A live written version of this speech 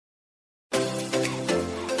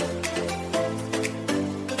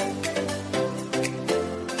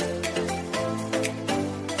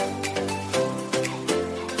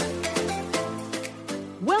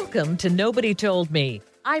Welcome to Nobody Told Me.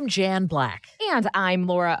 I'm Jan Black. And I'm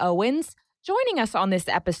Laura Owens. Joining us on this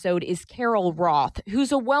episode is Carol Roth,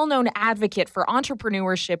 who's a well-known advocate for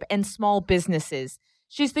entrepreneurship and small businesses.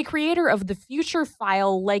 She's the creator of the Future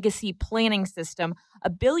File Legacy Planning System, a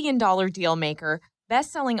billion-dollar deal maker,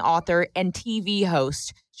 best-selling author, and TV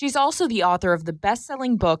host. She's also the author of the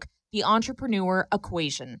best-selling book, The Entrepreneur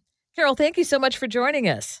Equation. Carol, thank you so much for joining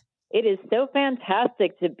us. It is so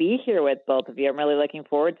fantastic to be here with both of you. I'm really looking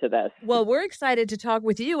forward to this. Well, we're excited to talk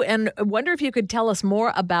with you and wonder if you could tell us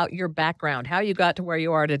more about your background, how you got to where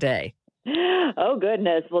you are today. Oh,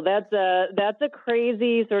 goodness. Well, that's a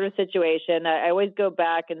crazy sort of situation. I always go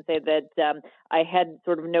back and say that I had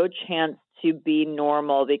sort of no chance to be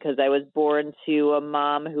normal because I was born to a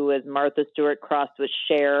mom who was Martha Stewart crossed with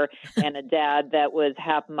Cher and a dad that was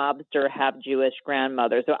half mobster, half Jewish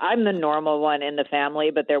grandmother. So I'm the normal one in the family,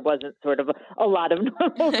 but there wasn't sort of a lot of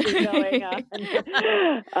normalcy going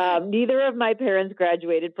on. Neither of my parents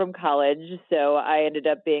graduated from college, so I ended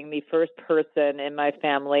up being the first person in my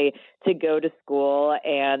family to go to school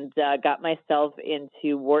and got myself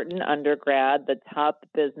into Wharton undergrad, the top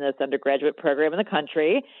business undergraduate program in the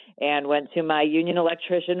country, and went to my union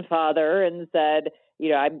electrician father and said,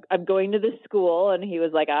 I'm going to this school. And he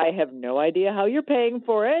was like, I have no idea how you're paying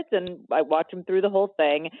for it. And I walked him through the whole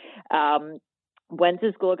thing. Went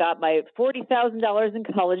to school, got my $40,000 in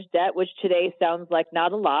college debt, which today sounds like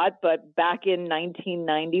not a lot, but back in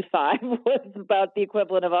 1995 was about the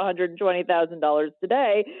equivalent of $120,000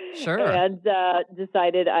 today. Sure. And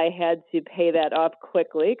decided I had to pay that off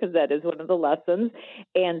quickly because that is one of the lessons.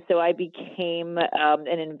 And so I became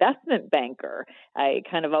an investment banker. I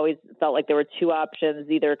kind of always felt like there were two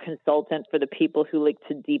options, either consultant for the people who like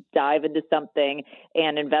to deep dive into something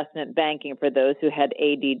and investment banking for those who had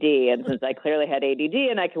ADD. And since I clearly had ADD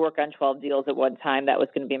and I could work on 12 deals at one time, that was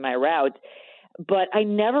going to be my route. But I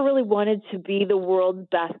never really wanted to be the world's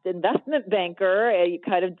best investment banker. I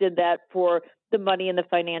kind of did that for the money and the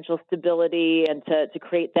financial stability and to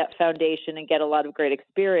create that foundation and get a lot of great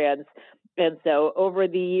experience. And so over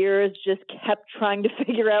the years, just kept trying to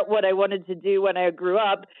figure out what I wanted to do when I grew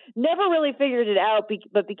up. Never really figured it out,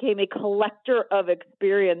 but became a collector of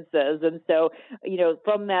experiences. And so,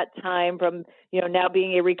 from that time, from, now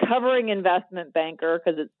being a recovering investment banker,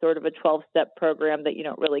 because it's sort of a 12-step program that you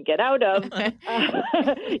don't really get out of,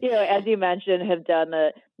 as you mentioned, have done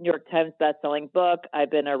the New York Times bestselling book.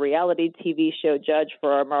 I've been a reality TV show judge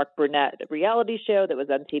for our Mark Burnett reality show that was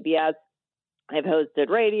on CBS. I've hosted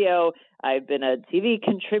radio. I've been a TV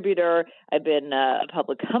contributor. I've been a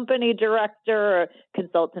public company director, a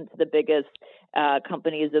consultant to the biggest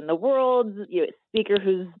companies in the world, speaker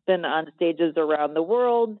who's been on stages around the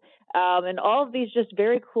world, and all of these just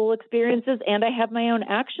very cool experiences. And I have my own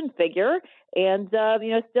action figure, and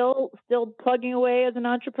still plugging away as an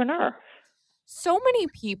entrepreneur. So many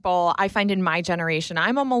people I find in my generation,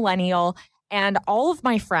 I'm a millennial, and all of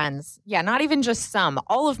my friends, not even just some,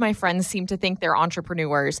 all of my friends seem to think they're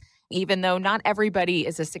entrepreneurs, even though not everybody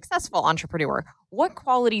is a successful entrepreneur. What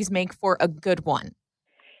qualities make for a good one?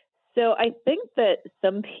 So I think that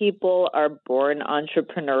some people are born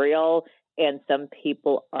entrepreneurial and some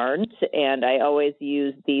people aren't. And I always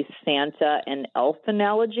use the Santa and elf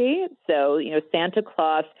analogy. So, Santa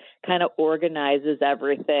Claus kind of organizes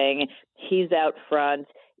everything. He's out front.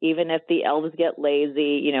 Even if the elves get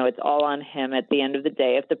lazy, it's all on him at the end of the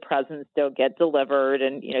day. If the presents don't get delivered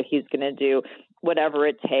and, he's going to do whatever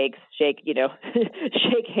it takes, shake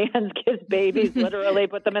hands, kiss babies, literally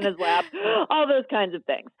put them in his lap, all those kinds of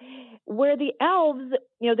things. Where the elves,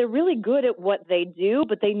 they're really good at what they do,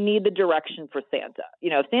 but they need the direction for Santa.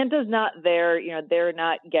 If Santa's not there, they're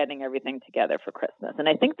not getting everything together for Christmas. And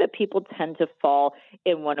I think that people tend to fall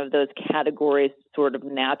in one of those categories sort of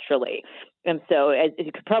naturally. And so, as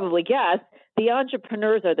you could probably guess, the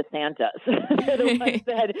entrepreneurs are the Santas. They're the ones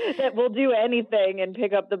that will do anything and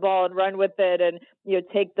pick up the ball and run with it and,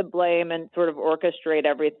 take the blame and sort of orchestrate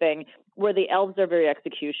everything, where the elves are very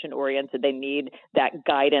execution oriented. They need that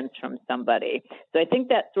guidance from somebody. So I think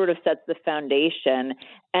that sort of sets the foundation.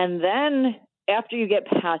 And then after you get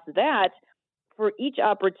past that, for each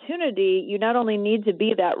opportunity, you not only need to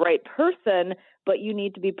be that right person, but you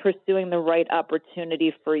need to be pursuing the right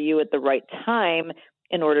opportunity for you at the right time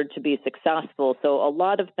in order to be successful. So a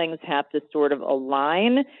lot of things have to sort of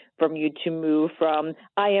align from you to move from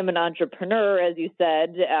I am an entrepreneur, as you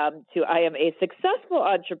said, to I am a successful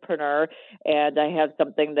entrepreneur, and I have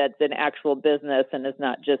something that's an actual business and is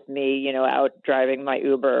not just me, out driving my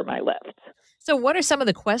Uber or my Lyft. So what are some of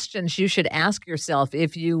the questions you should ask yourself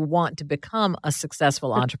if you want to become a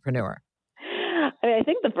successful entrepreneur? I I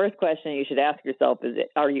think the first question you should ask yourself is,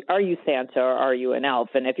 are you Santa or are you an elf?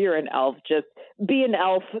 And if you're an elf, just be an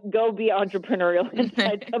elf. Go be entrepreneurial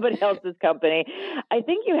inside somebody else's company. I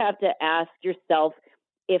think you have to ask yourself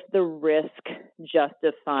if the risk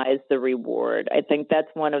justifies the reward. I think that's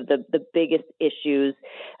one of the biggest issues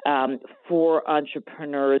for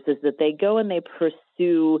entrepreneurs is that they go and they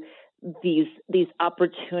pursue these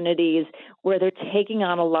opportunities where they're taking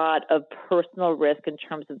on a lot of personal risk in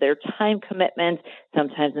terms of their time commitment,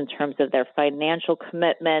 sometimes in terms of their financial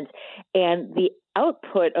commitment, and the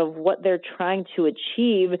output of what they're trying to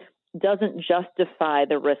achieve doesn't justify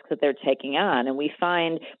the risk that they're taking on. And we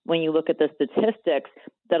find when you look at the statistics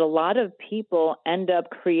that a lot of people end up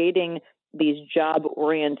creating these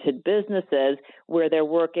job-oriented businesses where they're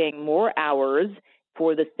working more hours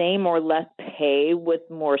for the same or less pay with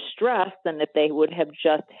more stress than if they would have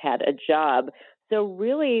just had a job. So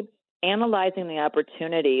really analyzing the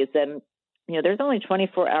opportunities, and there's only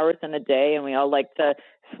 24 hours in a day, and we all like to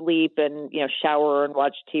sleep and shower and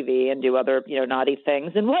watch TV and do other naughty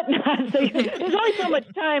things and whatnot. So there's only so much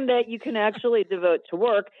time that you can actually devote to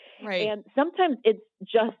work. Right. And sometimes it's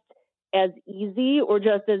just as easy or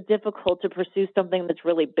just as difficult to pursue something that's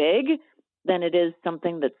really big than it is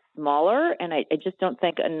something that's smaller. And I just don't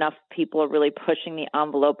think enough people are really pushing the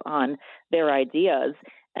envelope on their ideas.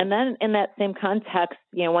 And then in that same context,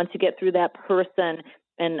 once you get through that person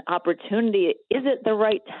and opportunity, is it the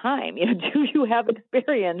right time? Do you have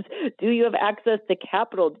experience? Do you have access to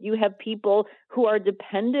capital? Do you have people who are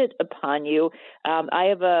dependent upon you? I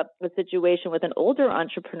have a situation with an older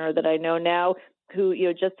entrepreneur that I know now who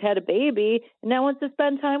just had a baby and now wants to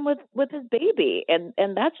spend time with his baby. And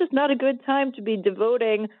that's just not a good time to be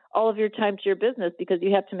devoting all of your time to your business, because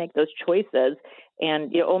you have to make those choices.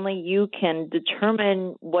 And only you can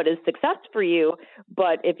determine what is success for you.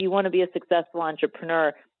 But if you want to be a successful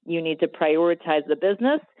entrepreneur, you need to prioritize the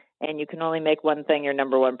business, and you can only make one thing your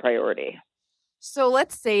number one priority. So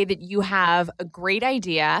let's say that you have a great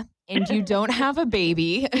idea and you don't have a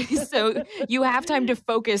baby, so you have time to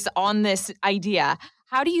focus on this idea.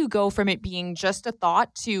 How do you go from it being just a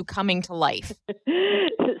thought to coming to life?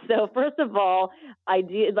 So first of all,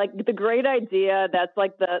 the great idea, that's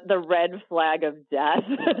like the red flag of death.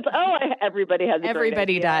 Everybody has a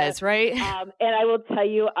Everybody great idea. does, right? And I will tell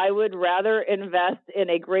you, I would rather invest in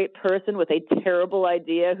a great person with a terrible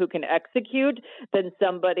idea who can execute than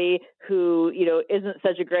somebody who, isn't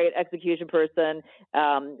such a great execution person,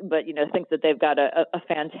 but, thinks that they've got a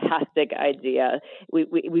fantastic idea.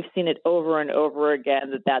 We've seen it over and over again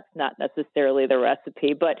that that's not necessarily the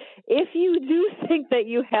recipe. But if you do think that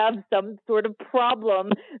you have some sort of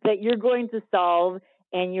problem that you're going to solve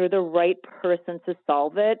and you're the right person to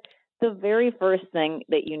solve it, the very first thing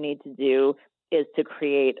that you need to do is to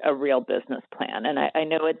create a real business plan. And I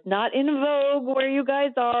know it's not in vogue where you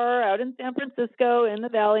guys are out in San Francisco in the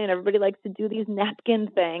Valley, and everybody likes to do these napkin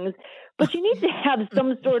things, but you need to have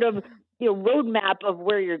some sort of roadmap of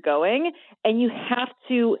where you're going, and you have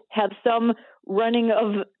to have some running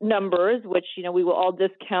of numbers, which we will all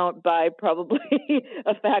discount by probably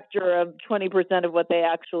a factor of 20% of what they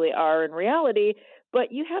actually are in reality.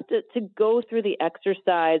 But you have to go through the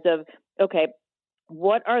exercise of, okay,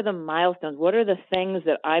 what are the milestones? What are the things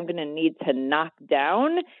that I'm going to need to knock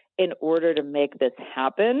down in order to make this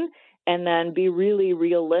happen? And then be really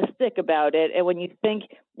realistic about it. And when you think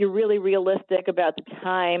you're really realistic about the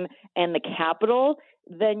time and the capital,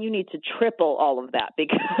 then you need to triple all of that,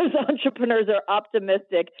 because entrepreneurs are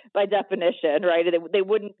optimistic by definition, right? They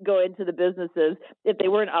wouldn't go into the businesses if they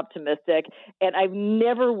weren't optimistic. And I've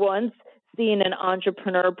never once seen an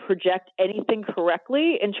entrepreneur project anything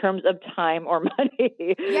correctly in terms of time or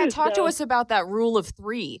money. Yeah, talk to us about that rule of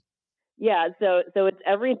 3. Yeah, so it's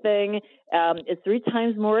everything. It's 3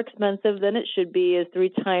 times more expensive than it should be, is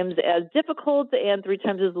 3 times as difficult, and 3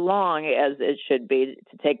 times as long as it should be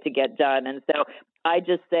to take to get done. And so I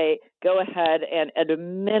just say, go ahead and at a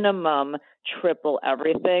minimum triple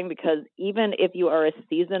everything, because even if you are a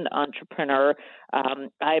seasoned entrepreneur,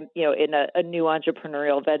 I'm in a new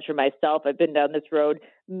entrepreneurial venture myself. I've been down this road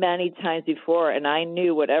many times before, and I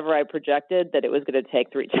knew whatever I projected that it was going to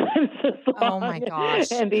take 3 times as long. Oh my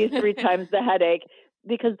gosh. And be 3 times the headache,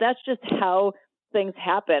 because that's just how things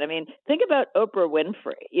happen. I mean, think about Oprah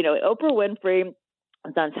Winfrey. Oprah Winfrey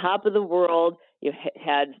was on top of the world. You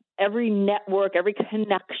had every network, every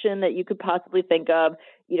connection that you could possibly think of,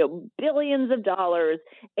 billions of dollars.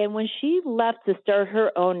 And when she left to start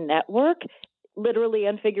her own network, literally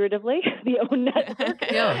and figuratively, the own network,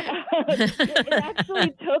 it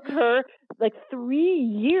actually took her like 3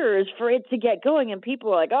 years for it to get going. And people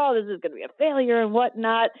were like, oh, this is going to be a failure and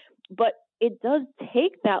whatnot. But it does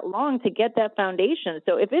take that long to get that foundation.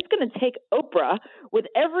 So if it's going to take Oprah with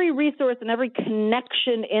every resource and every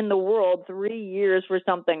connection in the world 3 years for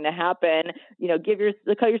something to happen,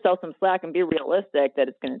 cut yourself some slack and be realistic that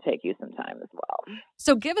it's going to take you some time as well.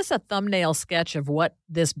 So give us a thumbnail sketch of what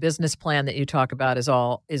this business plan that you talk about is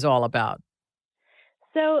all about.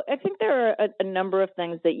 So I think there are a number of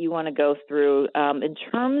things that you want to go through. In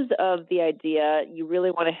terms of the idea, you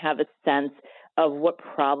really want to have a sense of what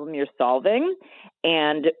problem you're solving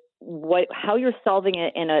and how you're solving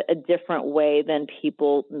it in a different way than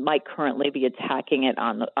people might currently be attacking it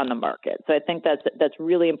on the market. So I think that's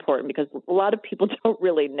really important because a lot of people don't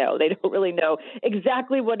really know. They don't really know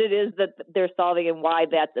exactly what it is that they're solving and why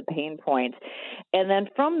that's a pain point. And then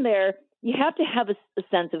from there, you have to have a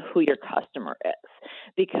sense of who your customer is,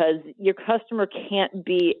 because your customer can't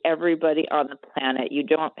be everybody on the planet. You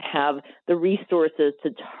don't have the resources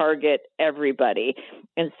to target everybody.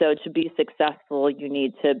 And so to be successful, you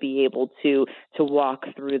need to be able to walk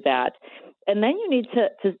through that. And then you need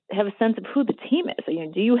to have a sense of who the team is. So,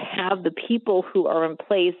 do you have the people who are in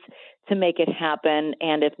place to make it happen?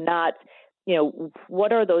 And if not,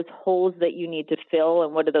 what are those holes that you need to fill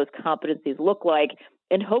and what do those competencies look like?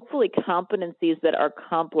 And hopefully competencies that are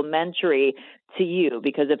complementary to you,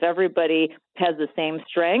 because if everybody has the same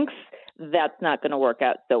strengths, that's not going to work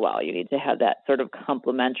out so well. You need to have that sort of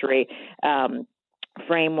complementary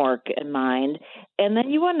framework in mind. And then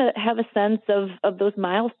you want to have a sense of those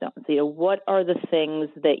milestones. What are the things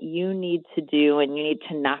that you need to do and you need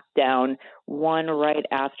to knock down one right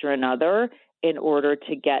after another in order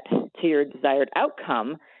to get to your desired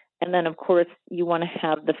outcome. And then, of course, you want to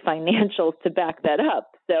have the financials to back that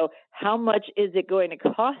up. So how much is it going to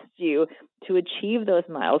cost you to achieve those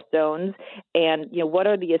milestones? And, what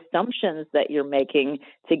are the assumptions that you're making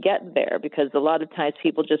to get there? Because a lot of times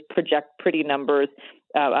people just project pretty numbers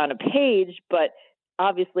on a page, but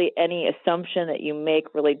obviously any assumption that you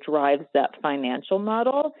make really drives that financial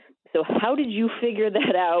model. So how did you figure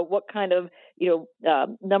that out? What kind of,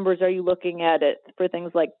 numbers are you looking at it for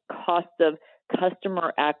things like cost of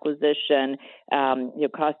customer acquisition,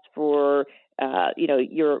 cost for,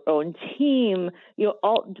 your own team,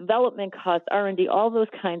 all development costs, R&D, all those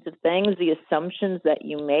kinds of things. The assumptions that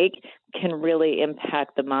you make can really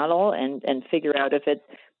impact the model and figure out if it's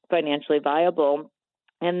financially viable.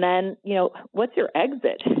 And then, what's your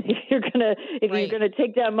exit? If you're gonna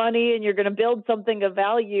take down money and you're gonna build something of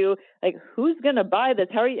value, like who's gonna buy this?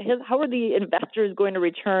 How are the investors going to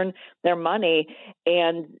return their money?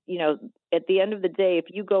 And at the end of the day, if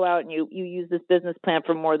you go out and you use this business plan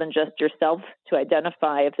for more than just yourself to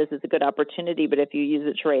identify if this is a good opportunity, but if you use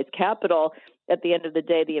it to raise capital, at the end of the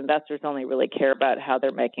day, the investors only really care about how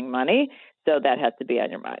they're making money. So that has to be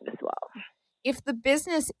on your mind as well. If the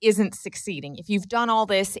business isn't succeeding, if you've done all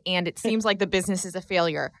this and it seems like the business is a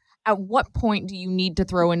failure, at what point do you need to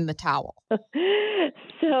throw in the towel?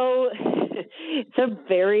 So it's a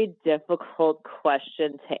very difficult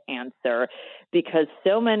question to answer because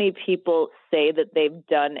so many people say that they've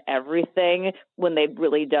done everything when they've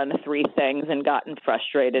really done 3 things and gotten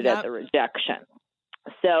frustrated at the rejection.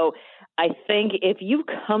 So I think if you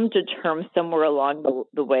come to terms somewhere along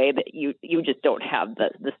the way that you just don't have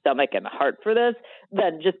the stomach and the heart for this,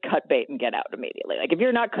 then just cut bait and get out immediately. Like if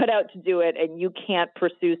you're not cut out to do it and you can't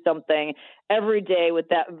pursue something every day with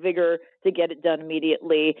that vigor to get it done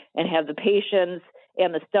immediately and have the patience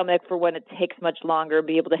and the stomach for when it takes much longer,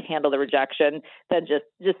 be able to handle the rejection, then just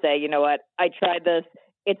say, you know what, I tried this.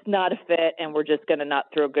 It's not a fit, and we're just going to not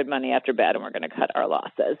throw good money after bad, and we're going to cut our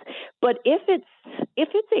losses. But if it's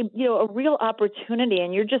a real opportunity,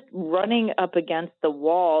 and you're just running up against the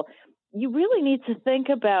wall, you really need to think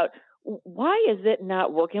about why is it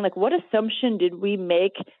not working? Like, what assumption did we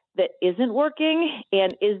make that isn't working,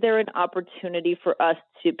 and is there an opportunity for us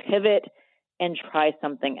to pivot and try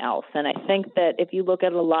something else? And I think that if you look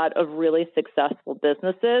at a lot of really successful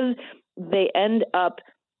businesses, they end up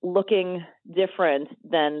looking different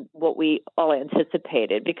than what we all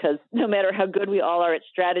anticipated, because no matter how good we all are at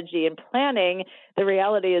strategy and planning, the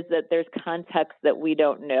reality is that there's context that we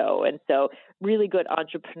don't know. And so really good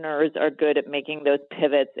entrepreneurs are good at making those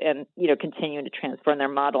pivots and, continuing to transform their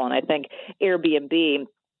model. And I think Airbnb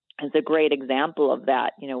is a great example of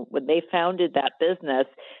that. When they founded that business,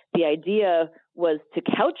 the idea was to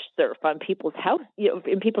couch surf on people's house,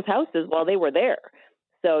 in people's houses while they were there.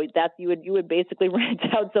 So that's you would basically rent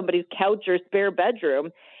out somebody's couch or spare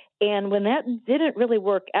bedroom. And when that didn't really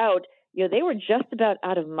work out, they were just about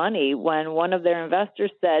out of money when one of their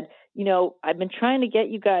investors said, I've been trying to get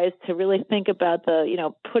you guys to really think about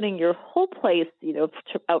putting your whole place,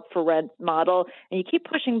 out for rent model, and you keep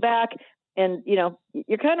pushing back. and,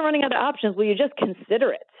 you're kind of running out of options. Will you just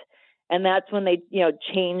consider it? And that's when they,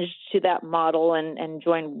 changed to that model and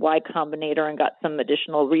joined Y Combinator and got some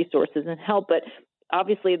additional resources and help. But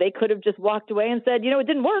obviously they could have just walked away and said, it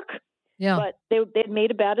didn't work. Yeah. But they'd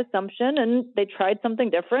made a bad assumption and they tried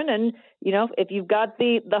something different. And, if you've got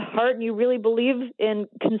the heart and you really believe in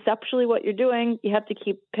conceptually what you're doing, you have to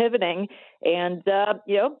keep pivoting. And,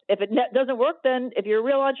 if it doesn't work, then if you're a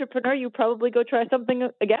real entrepreneur, you probably go try something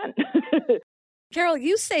again. Carol,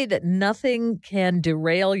 you say that nothing can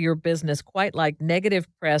derail your business quite like negative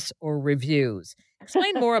press or reviews.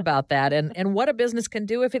 Explain more about that and what a business can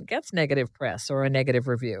do if it gets negative press or a negative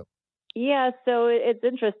review. Yeah, so it's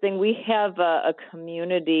interesting. We have a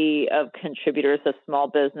community of contributors, of small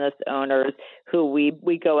business owners who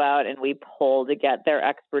we go out and we pull to get their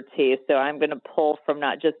expertise. So I'm going to pull from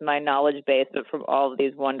not just my knowledge base, but from all of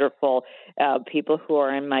these wonderful people who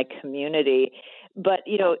are in my community. But,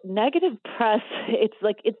 negative press,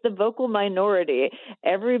 it's the vocal minority.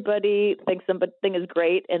 Everybody thinks something is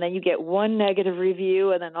great, and then you get one negative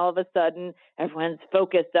review, and then all of a sudden everyone's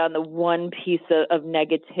focused on the one piece of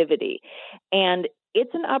negativity. And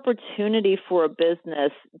it's an opportunity for a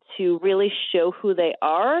business to really show who they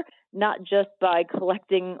are, not just by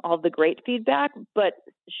collecting all the great feedback, but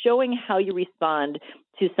showing how you respond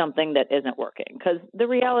to something that isn't working. Because the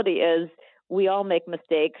reality is, we all make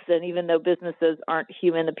mistakes, and even though businesses aren't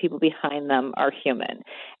human, the people behind them are human.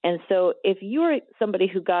 And so if you're somebody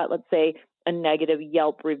who got, let's say, a negative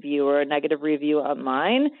Yelp review or a negative review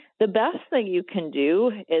online, the best thing you can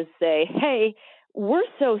do is say, hey, we're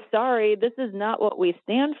so sorry. This is not what we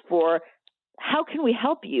stand for. How can we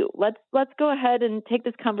help you? Let's go ahead and take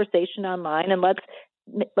this conversation online, and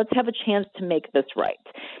let's have a chance to make this right.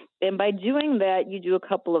 And by doing that, you do a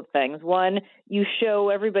couple of things. One, you show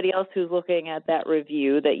everybody else who's looking at that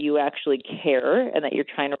review that you actually care and that you're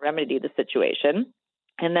trying to remedy the situation.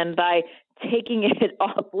 And then by taking it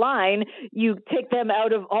offline, you take them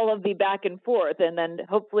out of all of the back and forth. And then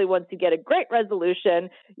hopefully once you get a great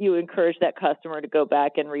resolution, you encourage that customer to go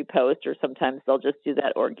back and repost, or sometimes they'll just do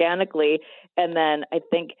that organically. And then I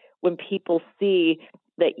think when people see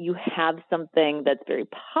that you have something that's very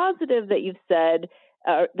positive that you've said,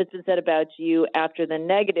 that's been said about you after the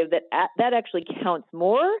negative, that actually counts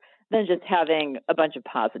more than just having a bunch of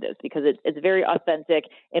positives, because it's very authentic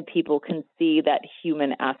and people can see that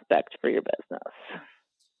human aspect for your business.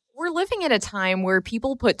 We're living at a time where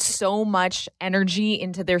people put so much energy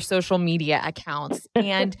into their social media accounts.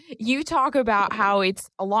 And you talk about how it's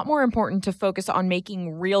a lot more important to focus on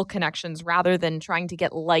making real connections rather than trying to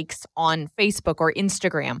get likes on Facebook or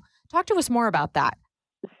Instagram. Talk to us more about that.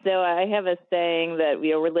 So I have a saying that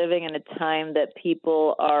we're living in a time that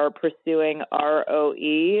people are pursuing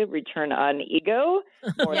ROE, return on ego,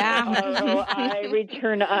 more than ROI,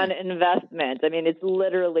 return on investment. I mean, it's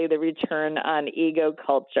literally the return on ego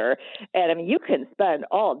culture. And I mean, you can spend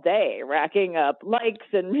all day racking up likes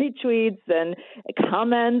and retweets and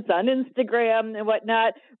comments on Instagram and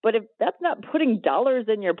whatnot. But if that's not putting dollars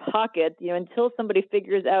in your pocket, until somebody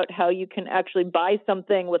figures out how you can actually buy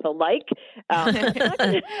something with a like, it's not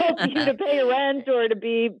going to help you to pay rent or to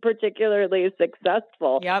be particularly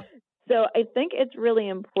successful. Yep. So I think it's really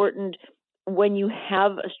important when you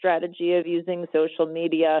have a strategy of using social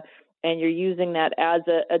media and you're using that as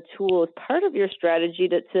a tool, as part of your strategy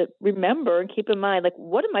to remember and keep in mind, like,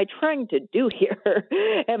 what am I trying to do here?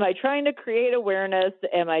 Am I trying to create awareness?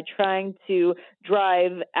 Am I trying to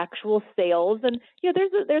drive actual sales? And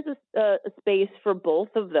there's a space for both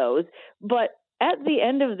of those. But at the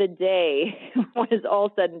end of the day, when it's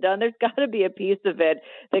all said and done, there's got to be a piece of it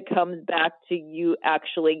that comes back to you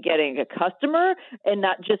actually getting a customer and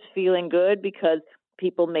not just feeling good because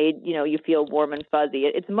people made, you feel warm and fuzzy.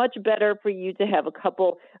 It's much better for you to have a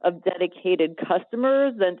couple of dedicated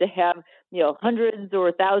customers than to have, hundreds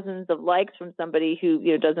or thousands of likes from somebody who,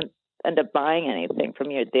 doesn't end up buying anything from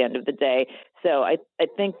you at the end of the day. So I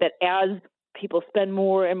think that as people spend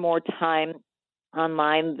more and more time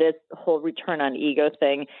online, this whole return on ego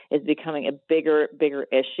thing is becoming a bigger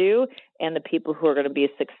issue. And the people who are going to be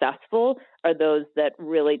successful are those that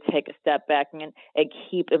really take a step back and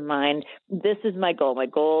keep in mind, this is my goal. My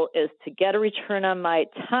goal is to get a return on my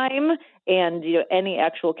time and any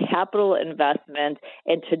actual capital investment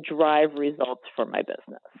and to drive results for my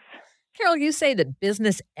business. Carol, you say that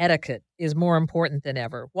business etiquette is more important than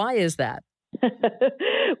ever. Why is that?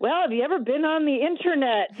 Well, have you ever been on the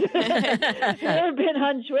internet? Have you ever been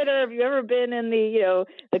on Twitter? Have you ever been in the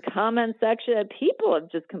comment section? People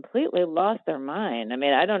have just completely lost their mind. I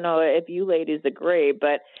mean, I don't know if you ladies agree,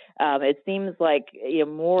 but it seems like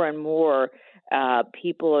more and more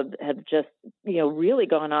People have just, really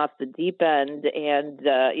gone off the deep end, and,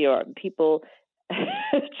 people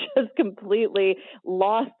just completely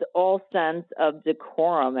lost all sense of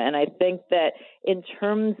decorum. And I think that in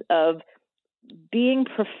terms of being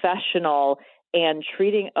professional and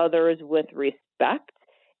treating others with respect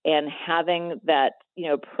and having that,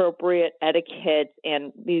 appropriate etiquette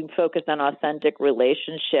and being focused on authentic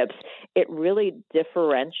relationships, it really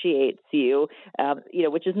differentiates you,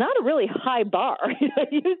 which is not a really high bar.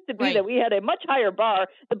 It used to be that we had a much higher bar.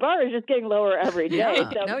 The bar is just getting lower every day. Yeah.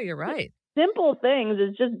 So No, you're right. simple things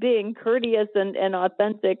is just being courteous and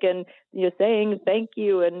authentic, and saying thank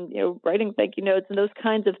you, and writing thank you notes, and those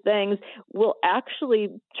kinds of things will actually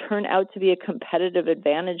turn out to be a competitive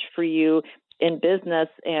advantage for you in business,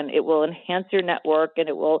 and it will enhance your network, and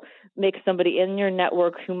it will make somebody in your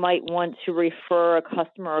network who might want to refer a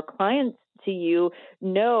customer or client to you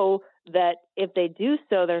know that if they do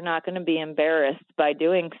so, they're not going to be embarrassed by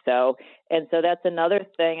doing so. And so that's another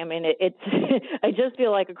thing. I mean, it's I just feel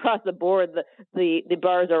like across the board, the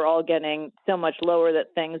bars are all getting so much lower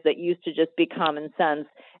that things that used to just be common sense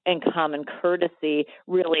and common courtesy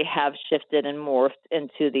really have shifted and morphed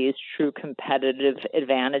into these true competitive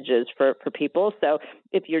advantages for people. So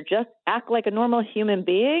if you're just act like a normal human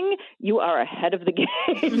being, you are ahead of the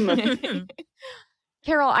game.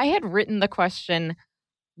 Carol, I had written the question,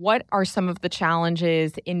 what are some of the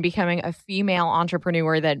challenges in becoming a female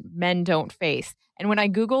entrepreneur that men don't face? And when I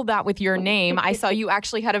Googled that with your name, I saw you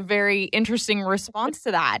actually had a very interesting response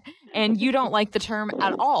to that. And you don't like the term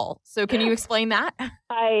at all. So can you explain that?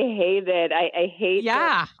 I hate it. I hate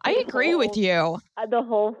Yeah, I agree with you. The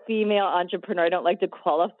whole female entrepreneur. I don't like to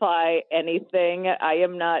qualify anything. I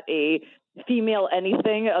am not a female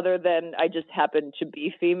anything other than I just happen to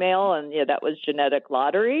be female, and that was genetic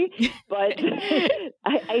lottery. But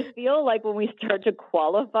I feel like when we start to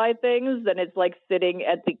qualify things, then it's like sitting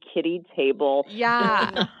at the kiddie table. Yeah,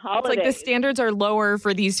 it's like the standards are lower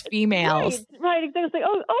for these females. Right. Exactly. It's like,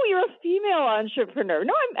 oh, you're a female entrepreneur.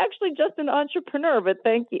 No, I'm actually just an entrepreneur. But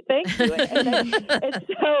thank you. And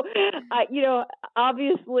so,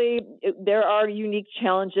 obviously there are unique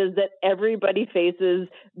challenges that everybody faces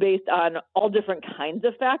based on all different kinds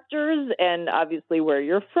of factors, and obviously where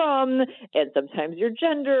you're from, and sometimes your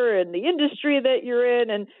gender and the industry that you're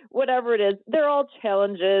in, and whatever it is, they're all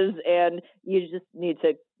challenges, and you just need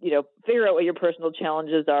to figure out what your personal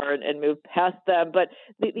challenges are and move past them. But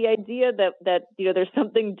the idea that there's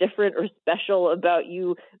something different or special about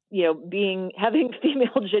you, having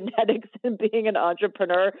female genetics and being an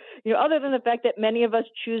entrepreneur, other than the fact that many of us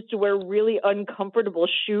choose to wear really uncomfortable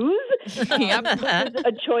shoes, which is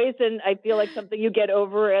a choice, and I feel like something you get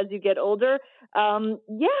over as you get older. I'm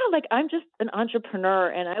just an entrepreneur,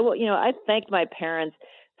 and I thank my parents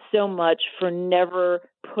so much for never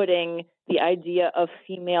putting the idea of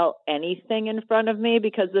female anything in front of me,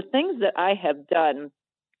 because the things that I have done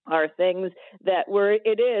are things that where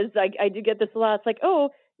it is, I do get this a lot. It's like,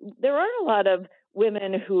 there aren't a lot of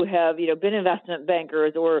women who have, been investment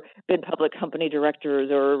bankers or been public company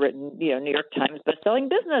directors or written, New York Times best-selling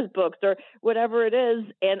business books or whatever it is.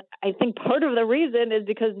 And I think part of the reason is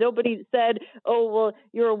because nobody said, oh, well,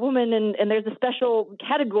 you're a woman and there's a special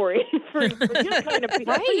category for your kind of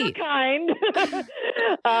people. Right. For your kind.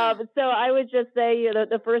 So I would just say,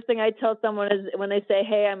 the first thing I tell someone is when they say,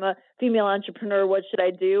 hey, I'm a female entrepreneur, what should I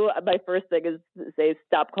do? My first thing is to say,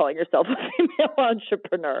 stop calling yourself a female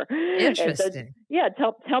entrepreneur. Interesting. Yeah,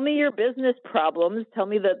 tell me your business problems. Tell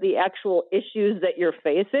me the actual issues that you're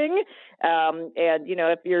facing. And,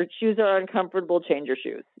 if your shoes are uncomfortable, change your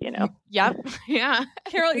shoes, Yep. Yeah.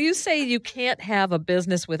 Carol, you say you can't have a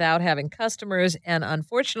business without having customers. And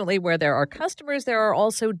unfortunately, where there are customers, there are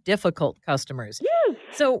also difficult customers. Yes.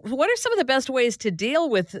 So what are some of the best ways to deal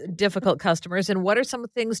with difficult customers, and what are some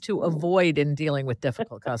things to avoid in dealing with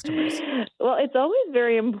difficult customers? Well, it's always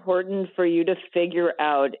very important for you to figure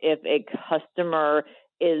out if a customer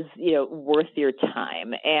is, worth your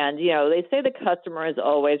time. And, they say the customer is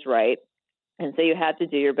always right. And so you have to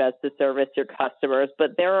do your best to service your customers.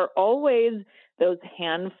 But there are always those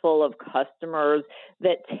handful of customers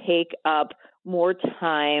that take up more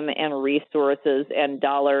time and resources and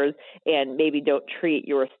dollars and maybe don't treat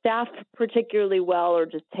your staff particularly well or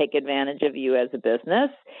just take advantage of you as a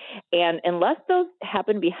business. And unless those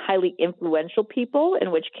happen to be highly influential people,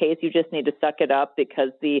 in which case you just need to suck it up because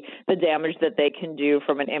the damage that they can do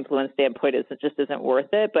from an influence standpoint just isn't worth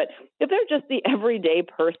it. But if they're just the everyday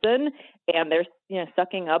person and they're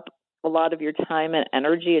sucking up a lot of your time and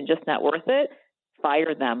energy and just not worth it,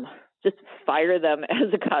 fire them. Just fire them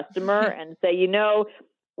as a customer and say,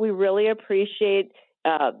 we really appreciate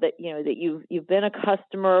that you've been a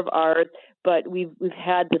customer of ours, but we've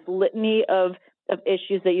had this litany of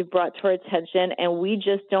issues that you've brought to our attention, and we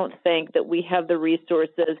just don't think that we have the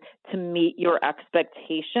resources to meet your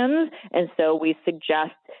expectations. And so we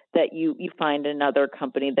suggest that you find another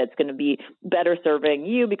company that's going to be better serving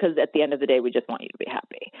you, because at the end of the day, we just want you to be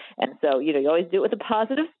happy. And so, you always do it with a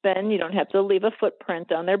positive spin. You don't have to leave a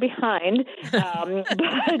footprint on their behind.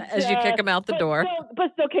 But, as you kick them out the door.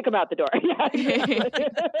 But still kick them out the door. Yeah, exactly.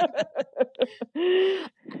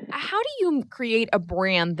 How do you create a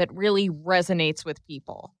brand that really resonates with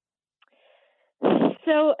people?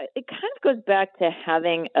 So it kind of goes back to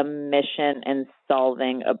having a mission and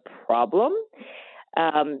solving a problem.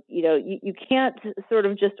 You can't sort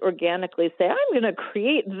of just organically say, I'm going to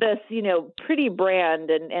create this, pretty brand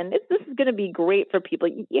and this is going to be great for people.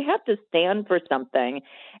 You have to stand for something,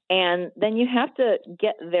 and then you have to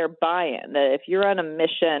get their buy-in. That if you're on a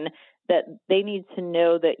mission, that they need to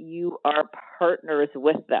know that you are partners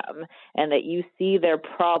with them and that you see their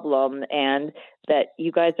problem and that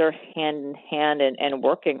you guys are hand in hand and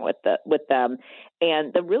working with them.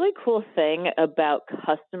 And the really cool thing about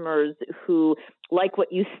customers who like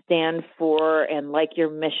what you stand for and like your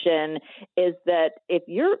mission is that if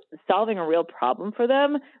you're solving a real problem for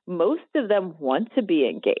them, most of them want to be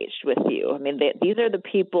engaged with you. I mean, these are the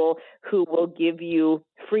people who will give you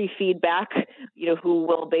free feedback, who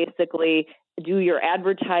will basically do your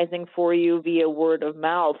advertising for you via word of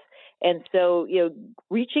mouth. And so,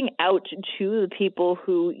 reaching out to the people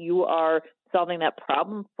who you are solving that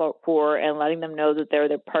problem for and letting them know that they're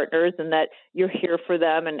their partners and that you're here for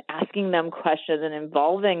them and asking them questions and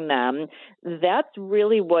involving them, that's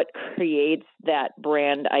really what creates that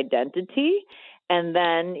brand identity. And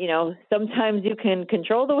then, sometimes you can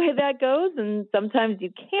control the way that goes and sometimes you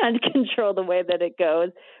can't control the way that it goes,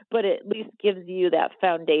 but it at least gives you that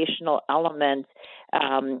foundational element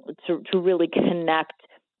to really connect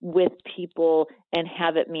with people and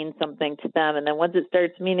have it mean something to them. And then once it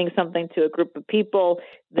starts meaning something to a group of people,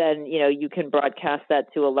 then, you can broadcast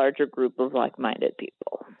that to a larger group of like-minded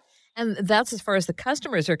people. And that's as far as the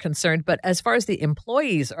customers are concerned. But as far as the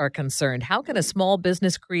employees are concerned, how can a small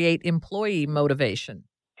business create employee motivation?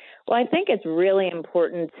 Well, I think it's really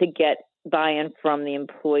important to get buy-in from the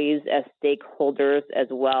employees as stakeholders as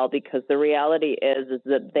well, because the reality is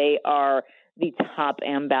that they are the top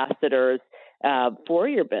ambassadors for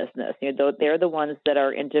your business. They're the ones that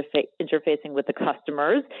are interfacing with the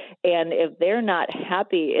customers. And if they're not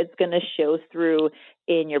happy, it's going to show through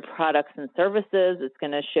in your products and services. It's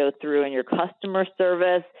going to show through in your customer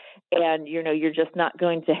service. And, you're just not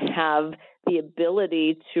going to have the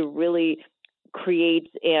ability to really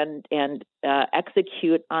create and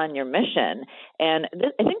execute on your mission. And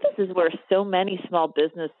I think this is where so many small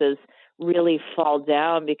businesses really fall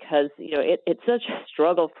down, because it's such a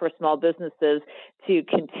struggle for small businesses to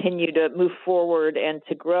continue to move forward and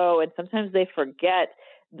to grow. And sometimes they forget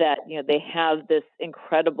that they have this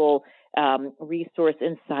incredible resource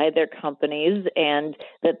inside their companies, and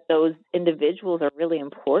that those individuals are really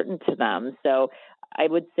important to them. So I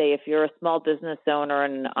would say if you're a small business owner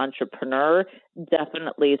and an entrepreneur,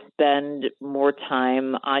 definitely spend more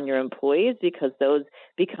time on your employees, because those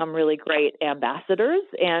become really great ambassadors.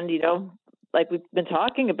 And, like we've been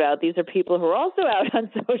talking about, these are people who are also out on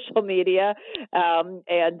social media, and,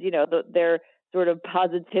 their sort of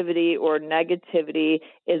positivity or negativity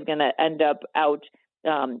is going to end up out,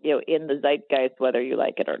 in the zeitgeist, whether you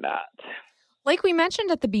like it or not. Like we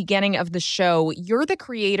mentioned at the beginning of the show, you're the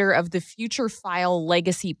creator of the Future File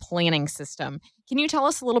Legacy Planning System. Can you tell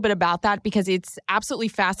us a little bit about that? Because it's absolutely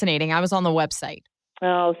fascinating. I was on the website.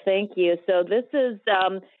 Oh, thank you. So this is,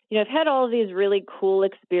 I've had all of these really cool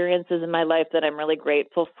experiences in my life that I'm really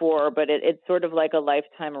grateful for, but it's sort of like a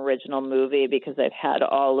Lifetime original movie, because I've had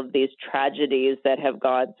all of these tragedies that have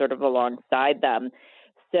gone sort of alongside them.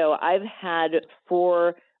 So I've had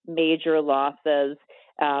 4 major losses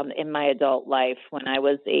in my adult life. When I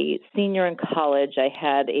was a senior in college, I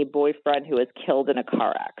had a boyfriend who was killed in a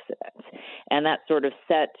car accident, and that sort of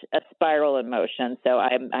set a spiral in motion. So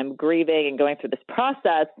I'm grieving and going through this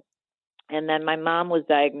process, and then my mom was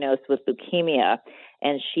diagnosed with leukemia,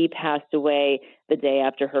 and she passed away the day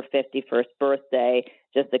after her 51st birthday,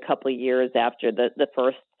 just a couple of years after the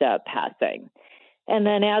first passing. And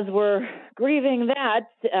then as we're grieving that,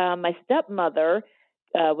 my stepmother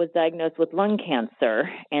was diagnosed with lung cancer,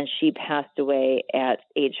 and she passed away at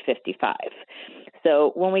age 55.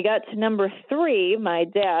 So when we got to number 3, my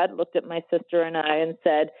dad looked at my sister and I and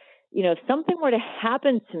said, if something were to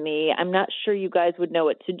happen to me, I'm not sure you guys would know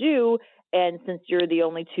what to do. And since you're the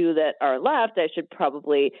only 2 that are left, I should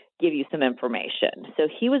probably give you some information. So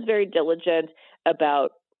he was very diligent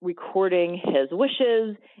about recording his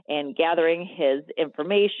wishes and gathering his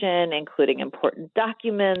information, including important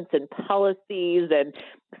documents and policies and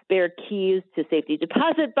spare keys to safety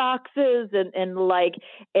deposit boxes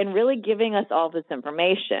and really giving us all this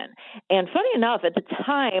information. And funny enough, at the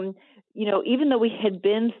time, even though we had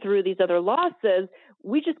been through these other losses,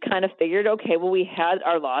 we just kind of figured, okay, well, we had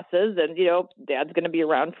our losses and, Dad's going to be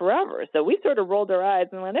around forever. So we sort of rolled our eyes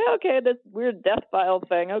and went, okay, this weird death file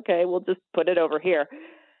thing, okay, we'll just put it over here.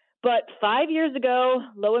 But 5 years ago,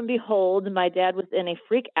 lo and behold, my dad was in a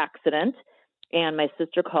freak accident, and my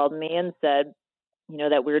sister called me and said,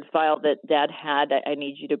 that weird file that Dad had, I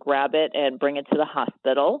need you to grab it and bring it to the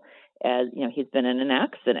hospital, as, he's been in an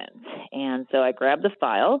accident. And so I grabbed the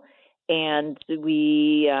file, and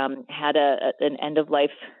we had an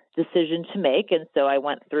end-of-life decision to make. And so I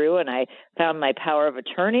went through and I found my power of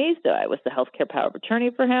attorney. So I was the healthcare power of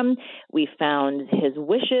attorney for him. We found his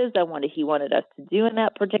wishes on what he wanted us to do in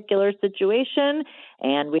that particular situation.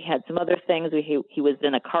 And we had some other things. He was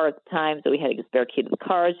in a car at the time, so we had to get a spare key to the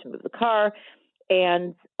car to move the car.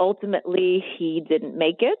 And ultimately, he didn't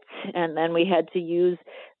make it. And then we had to use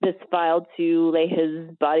this file to lay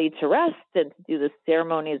his body to rest and to do the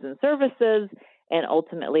ceremonies and services, and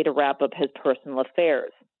ultimately to wrap up his personal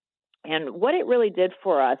affairs. And what it really did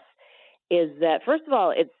for us is that, first of all,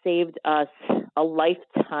 it saved us a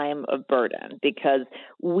lifetime of burden, because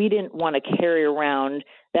we didn't want to carry around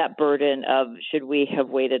that burden of, should we have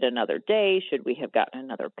waited another day? Should we have gotten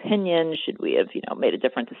another opinion? Should we have, made a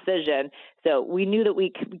different decision? So we knew that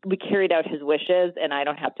we carried out his wishes, and I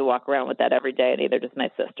don't have to walk around with that every day, and neither does my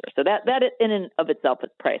sister. So that in and of itself is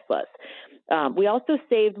priceless. We also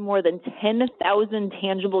saved more than 10,000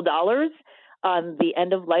 tangible dollars on the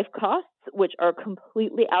end-of-life costs, which are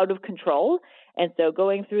completely out of control. And so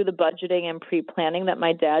going through the budgeting and pre-planning that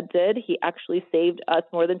my dad did, he actually saved us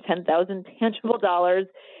more than 10,000 tangible dollars.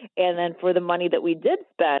 And then for the money that we did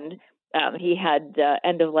spend, he had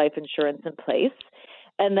end-of-life insurance in place.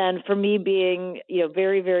 And then for me being,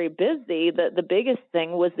 very, very busy, the biggest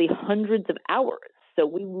thing was the hundreds of hours. So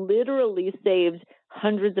we literally saved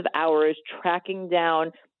hundreds of hours tracking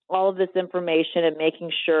down all of this information and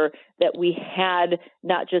making sure that we had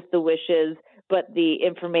not just the wishes, but the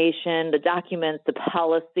information, the documents, the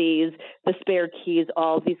policies, the spare keys,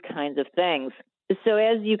 all these kinds of things. So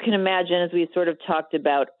as you can imagine, as we sort of talked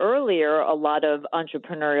about earlier, a lot of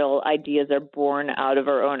entrepreneurial ideas are born out of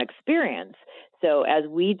our own experience. So as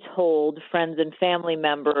we told friends and family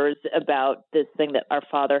members about this thing that our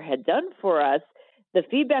father had done for us, the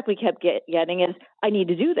feedback we kept getting is, I need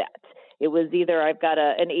to do that. It was either I've got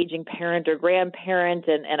an aging parent or grandparent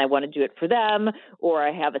and I want to do it for them, or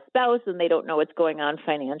I have a spouse and they don't know what's going on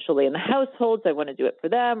financially in the household, so I want to do it for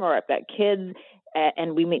them, or I've got kids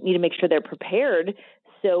and we need to make sure they're prepared.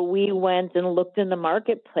 So we went and looked in the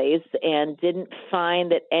marketplace and didn't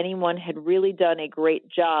find that anyone had really done a great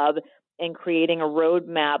job in creating a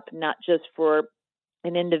roadmap, not just for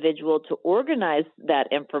an individual to organize that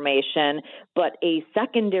information, but a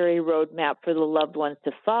secondary roadmap for the loved ones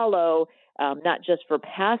to follow, not just for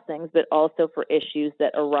passings, but also for issues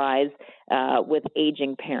that arise with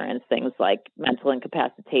aging parents, things like mental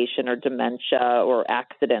incapacitation or dementia or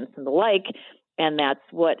accidents and the like. And that's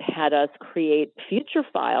what had us create Future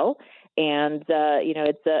File. And,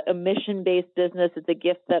 it's a mission-based business. It's a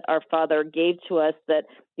gift that our father gave to us that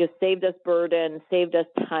saved us burden, saved us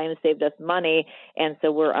time, saved us money. And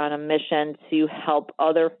so we're on a mission to help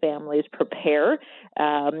other families prepare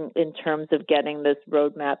in terms of getting this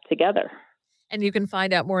roadmap together. And you can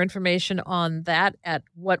find out more information on that at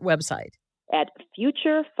what website? At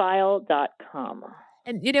futurefile.com.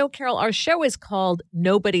 And, Carol, our show is called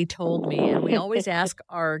Nobody Told Me, and we always ask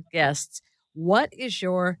our guests, what is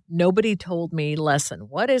your nobody told me lesson?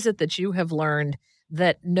 What is it that you have learned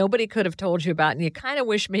that nobody could have told you about and you kind of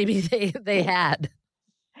wish maybe they had?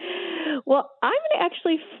 Well, I'm going to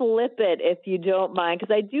actually flip it if you don't mind,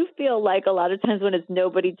 because I do feel like a lot of times when it's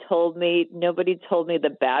nobody told me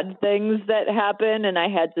the bad things that happen, and I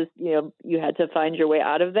had to, you had to find your way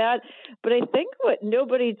out of that. But I think what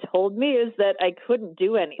nobody told me is that I couldn't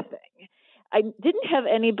do anything. I didn't have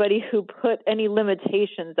anybody who put any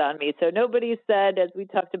limitations on me. So nobody said, as we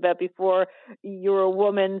talked about before, you're a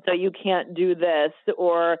woman, so you can't do this,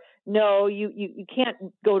 or no, you can't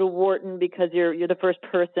go to Wharton because you're the first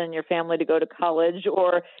person in your family to go to college,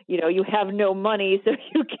 or you have no money, so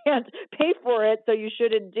you can't pay for it, so you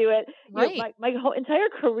shouldn't do it. Right. My whole entire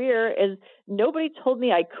career is nobody told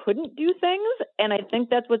me I couldn't do things, and I think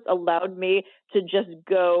that's what's allowed me to just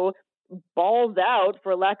go balls out,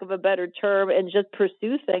 for lack of a better term, and just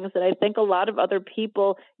pursue things. And I think a lot of other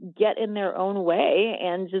people get in their own way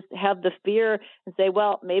and just have the fear and say,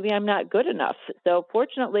 well, maybe I'm not good enough. So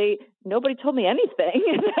fortunately, nobody told me anything.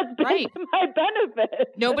 And that's been Right. to my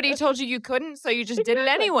benefit. Nobody told you couldn't, so you just did it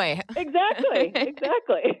anyway. Exactly.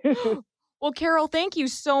 Well, Carol, thank you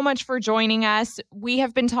so much for joining us. We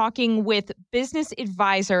have been talking with business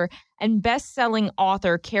advisor and best-selling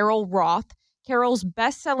author Carol Roth. Carol's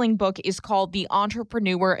best-selling book is called The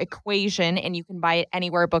Entrepreneur Equation, and you can buy it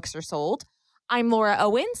anywhere books are sold. I'm Laura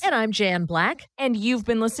Owens. And I'm Jan Black. And you've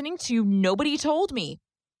been listening to Nobody Told Me.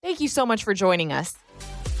 Thank you so much for joining us.